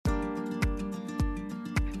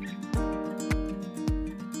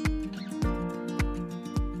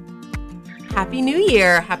Happy New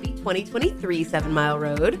Year. Happy 2023 7 Mile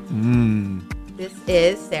Road. This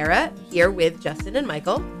is Sarah here with Justin and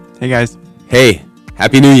Michael. Hey, guys. Hey,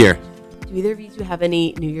 Happy New Year. Do either of you two have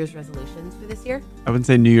any New Year's resolutions for this year? I wouldn't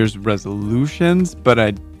say New Year's resolutions, but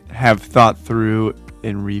I have thought through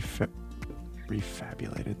and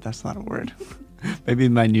refabulated. That's not a word. Maybe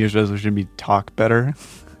my New Year's resolution would be talk better.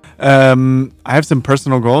 I have some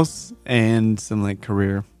personal goals and some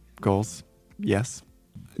career goals. Yes.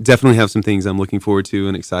 Definitely have some things I'm looking forward to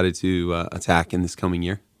and excited to attack in this coming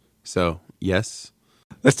year. So, yes.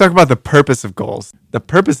 Let's talk about the purpose of goals. The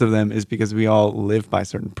purpose of them is because we all live by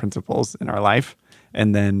certain principles in our life.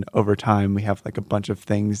 And then over time, we have a bunch of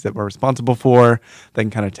things that we're responsible for that can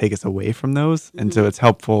kind of take us away from those. Mm-hmm. And so it's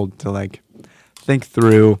helpful to think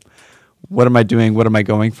through, what am I doing? What am I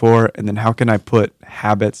going for? And then how can I put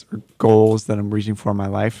habits or goals that I'm reaching for in my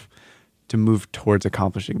life to move towards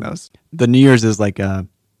accomplishing those? The New Year's is a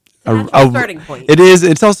starting point. It is.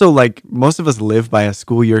 It's also most of us live by a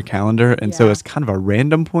school year calendar. And so it's kind of a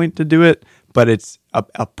random point to do it, but it's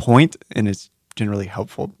a point, and it's generally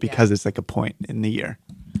helpful because it's a point in the year.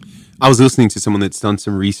 I was listening to someone that's done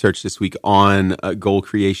some research this week on goal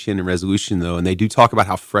creation and resolution, though, and they do talk about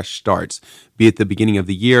how fresh starts, be it the beginning of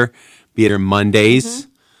the year, be it Mondays,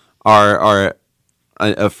 are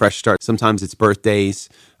a fresh start. Sometimes it's birthdays,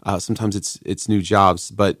 sometimes it's new jobs,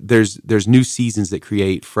 but there's new seasons that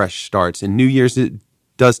create fresh starts, and New Year's it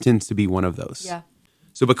does tend to be one of those. Yeah.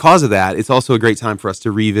 So because of that, it's also a great time for us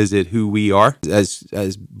to revisit who we are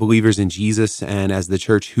as believers in Jesus and as the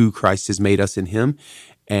church, who Christ has made us in Him,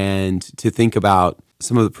 and to think about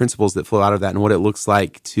some of the principles that flow out of that and what it looks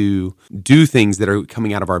like to do things that are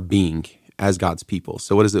coming out of our being as God's people.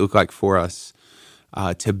 So what does it look like for us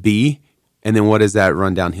to be? And then what does that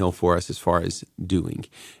run downhill for us as far as doing?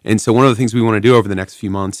 And so one of the things we want to do over the next few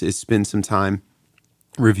months is spend some time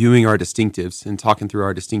reviewing our distinctives and talking through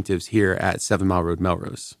our distinctives here at 7 Mile Road,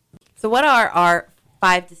 Melrose. So what are our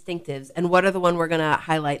 5 distinctives, and what are the one we're going to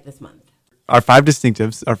highlight this month? Our 5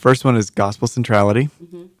 distinctives. Our first one is gospel centrality,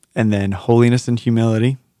 and then holiness and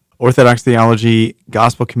humility, orthodox theology,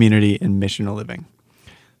 gospel community, and missional living.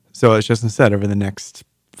 So as Justin said, over the next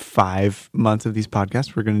 5 months of these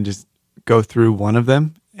podcasts, we're going to just go through one of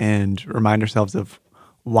them and remind ourselves of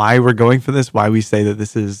why we're going for this, why we say that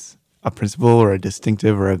this is a principle or a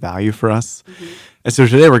distinctive or a value for us. And so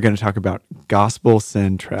today we're going to talk about gospel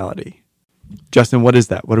centrality. Justin, what is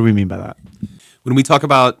that? What do we mean by that? When we talk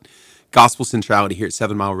about gospel centrality here at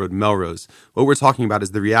 7 Mile Road, Melrose, what we're talking about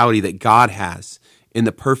is the reality that God has in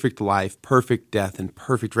the perfect life, perfect death, and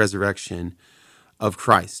perfect resurrection of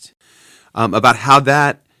Christ, about how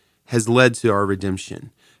that has led to our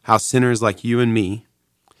redemption, how sinners like you and me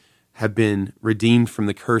have been redeemed from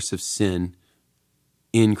the curse of sin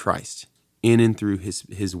in Christ, in and through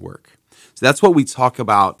his work. So that's what we talk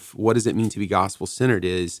about. What does it mean to be gospel-centered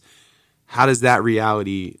is, how does that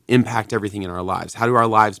reality impact everything in our lives? How do our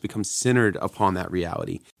lives become centered upon that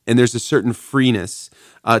reality? And there's a certain freeness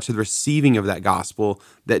to the receiving of that gospel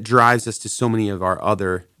that drives us to so many of our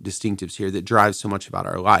other distinctives here, that drives so much about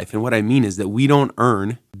our life. And what I mean is that we don't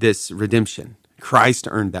earn this redemption. Christ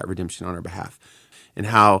earned that redemption on our behalf. And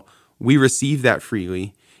how we receive that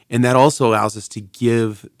freely, and that also allows us to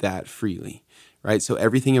give that freely, right? So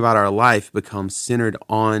everything about our life becomes centered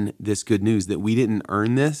on this good news that we didn't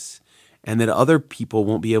earn this, and that other people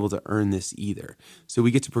won't be able to earn this either. So we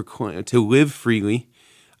get to proclaim, to live freely,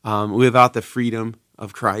 live out the freedom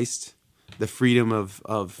of Christ, the freedom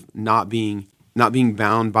of not being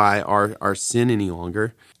bound by our sin any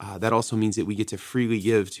longer. That also means that we get to freely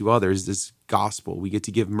give to others this gospel. We get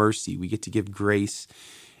to give mercy. We get to give grace.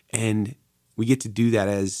 And we get to do that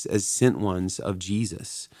as sent ones of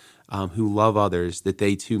Jesus, who love others, that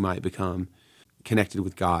they too might become connected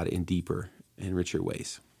with God in deeper and richer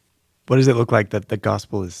ways. What does it look like that the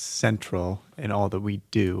gospel is central in all that we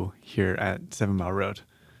do here at 7 Mile Road?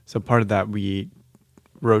 So part of that we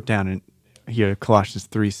wrote down in here, Colossians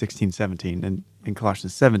 3, 16, 17. And in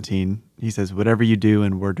Colossians 17, he says, whatever you do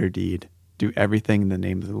in word or deed, do everything in the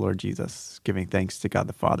name of the Lord Jesus, giving thanks to God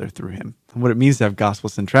the Father through him. And what it means to have gospel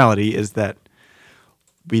centrality is that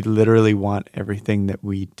we literally want everything that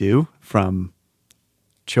we do, from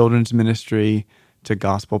children's ministry to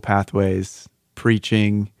gospel pathways,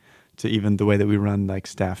 preaching, to even the way that we run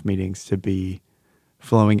staff meetings, to be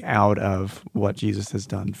flowing out of what Jesus has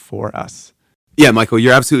done for us. Yeah, Michael,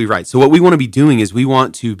 you're absolutely right. So what we want to be doing is we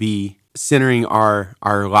want to be centering our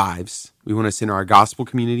lives. We want to center our gospel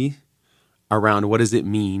community around what does it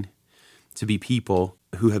mean to be people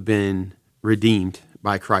who have been redeemed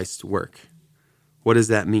by Christ's work. What does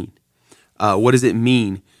that mean? What does it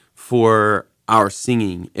mean for our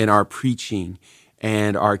singing and our preaching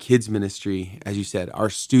and our kids ministry, as you said, our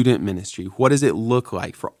student ministry? What does it look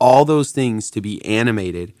like for all those things to be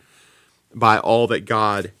animated by all that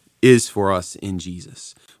God is for us in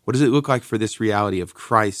Jesus? What does it look like for this reality of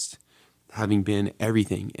Christ having been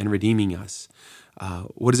everything and redeeming us?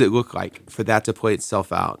 What does it look like for that to play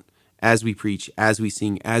itself out as we preach, as we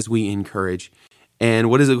sing, as we encourage? And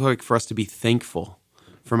what does it look like for us to be thankful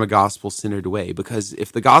from a gospel-centered way? Because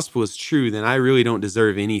if the gospel is true, then I really don't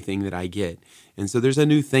deserve anything that I get. And so there's a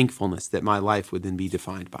new thankfulness that my life would then be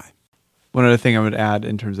defined by. One other thing I would add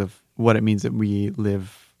in terms of what it means that we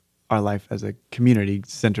live our life as a community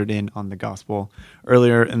centered in on the gospel.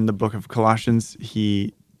 Earlier in the book of Colossians,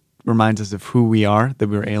 he reminds us of who we are, that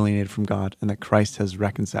we were alienated from God, and that Christ has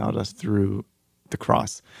reconciled us through the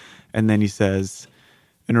cross. And then he says,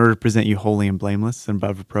 in order to present you holy and blameless and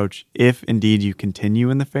above reproach, if indeed you continue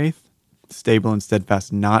in the faith, stable and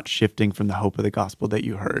steadfast, not shifting from the hope of the gospel that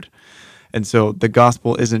you heard. And so the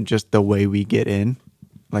gospel isn't just the way we get in,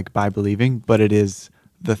 like by believing, but it is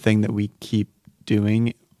the thing that we keep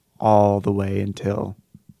doing all the way until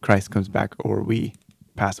Christ comes back or we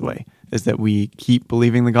pass away, is that we keep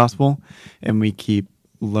believing the gospel and we keep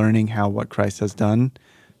learning how what Christ has done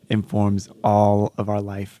informs all of our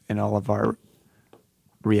life and all of our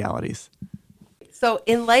realities. So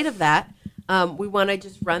in light of that, we want to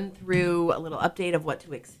just run through a little update of what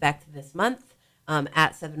to expect this month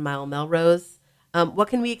at 7 Mile Melrose. What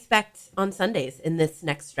can we expect on Sundays in this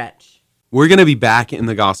next stretch? We're going to be back in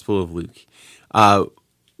the Gospel of Luke.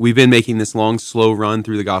 We've been making this long, slow run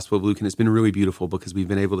through the Gospel of Luke, and it's been really beautiful because we've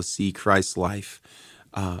been able to see Christ's life,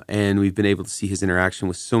 and we've been able to see his interaction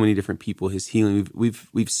with so many different people, his healing.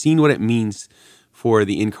 We've seen what it means for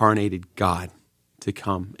the incarnated God to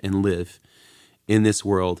come and live in this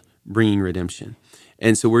world, bringing redemption.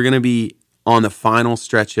 And so we're going to be on the final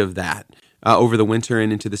stretch of that. Over the winter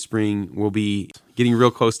and into the spring, we'll be getting real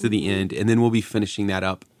close to the end, and then we'll be finishing that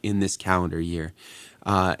up in this calendar year.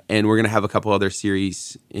 And we're going to have a couple other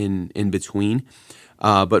series in between.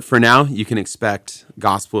 But for now, you can expect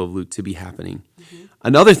Gospel of Luke to be happening. Mm-hmm.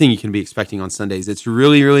 Another thing you can be expecting on Sundays, it's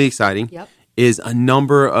really, really exciting, is a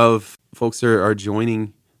number of folks are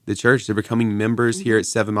joining the church. They're becoming members here at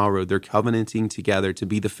 7 Mile Road. They're covenanting together to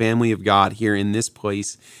be the family of God here in this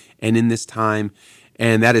place and in this time.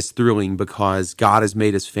 And that is thrilling because God has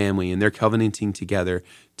made us family, and they're covenanting together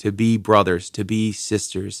to be brothers, to be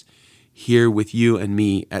sisters here with you and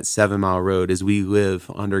me at 7 Mile Road as we live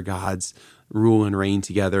under God's rule and reign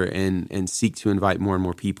together and seek to invite more and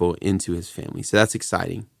more people into his family. So that's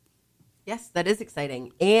exciting. Yes, that is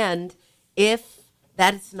exciting. And if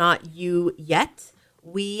that is not you yet,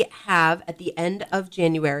 we have at the end of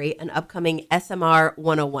January an upcoming SMR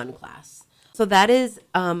 101 class. So that is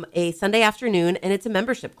a Sunday afternoon, and it's a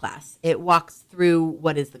membership class. It walks through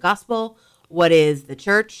what is the gospel, what is the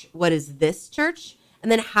church, what is this church,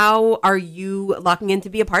 and then how are you locking in to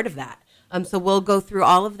be a part of that. So we'll go through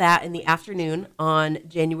all of that in the afternoon on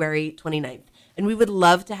January 29th, and we would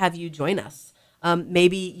love to have you join us.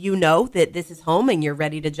 Maybe you know that this is home and you're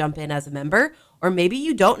ready to jump in as a member, or maybe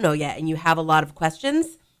you don't know yet and you have a lot of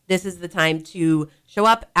questions. This is the time to show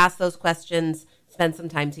up, ask those questions, spend some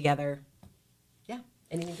time together.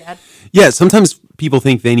 Anything to add? Yeah, sometimes people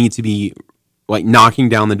think they need to be like knocking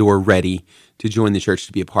down the door ready to join the church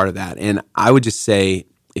to be a part of that. And I would just say,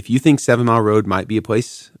 if you think 7 Mile Road might be a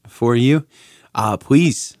place for you,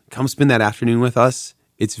 please come spend that afternoon with us.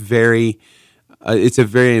 It's a very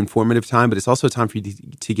informative time, but it's also a time for you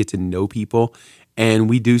to get to know people. And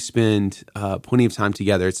we do spend plenty of time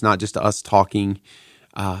together. It's not just us talking.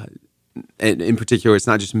 And in particular, it's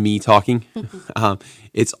not just me talking.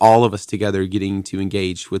 It's all of us together getting to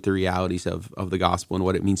engage with the realities of the gospel and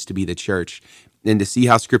what it means to be the church and to see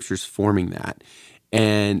how Scripture's forming that.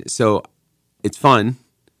 And so it's fun.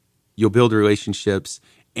 You'll build relationships,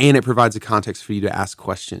 and it provides a context for you to ask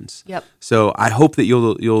questions. Yep. So I hope that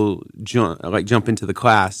you'll jump into the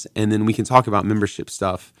class, and then we can talk about membership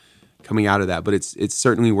stuff coming out of that. But it's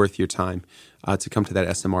certainly worth your time to come to that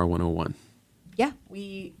SMR 101. Yeah,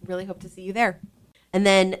 we really hope to see you there. And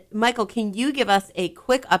then, Michael, can you give us a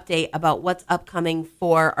quick update about what's upcoming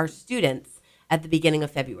for our students at the beginning of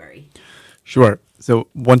February? Sure. So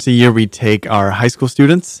once a year, we take our high school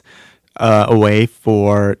students away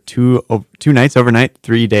for two nights, overnight,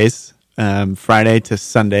 3 days, Friday to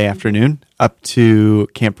Sunday afternoon, up to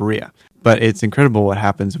Camp Berea. But it's incredible what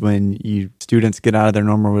happens when students get out of their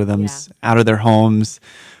normal rhythms, out of their homes,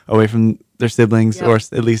 away from their siblings, or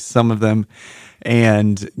at least some of them,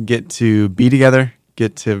 and get to be together,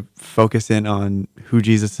 get to focus in on who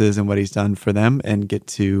Jesus is and what he's done for them, and get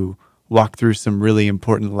to walk through some really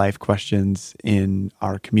important life questions in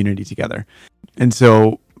our community together. And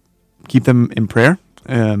so keep them in prayer.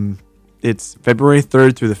 It's February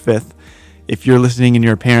 3rd through the 5th. If you're listening and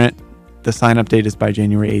you're a parent, the sign-up date is by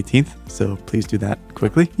January 18th, so please do that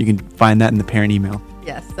quickly. You can find that in the parent email.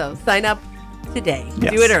 Yes, so sign up today.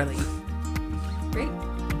 Yes. Do it early. Great.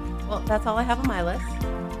 Well, that's all I have on my list.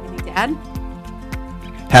 You need to add?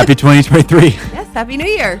 Happy 2023. Yes, Happy New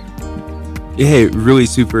Year. Hey, really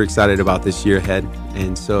super excited about this year ahead.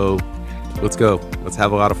 And so let's go. Let's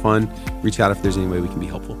have a lot of fun. Reach out if there's any way we can be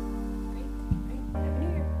helpful.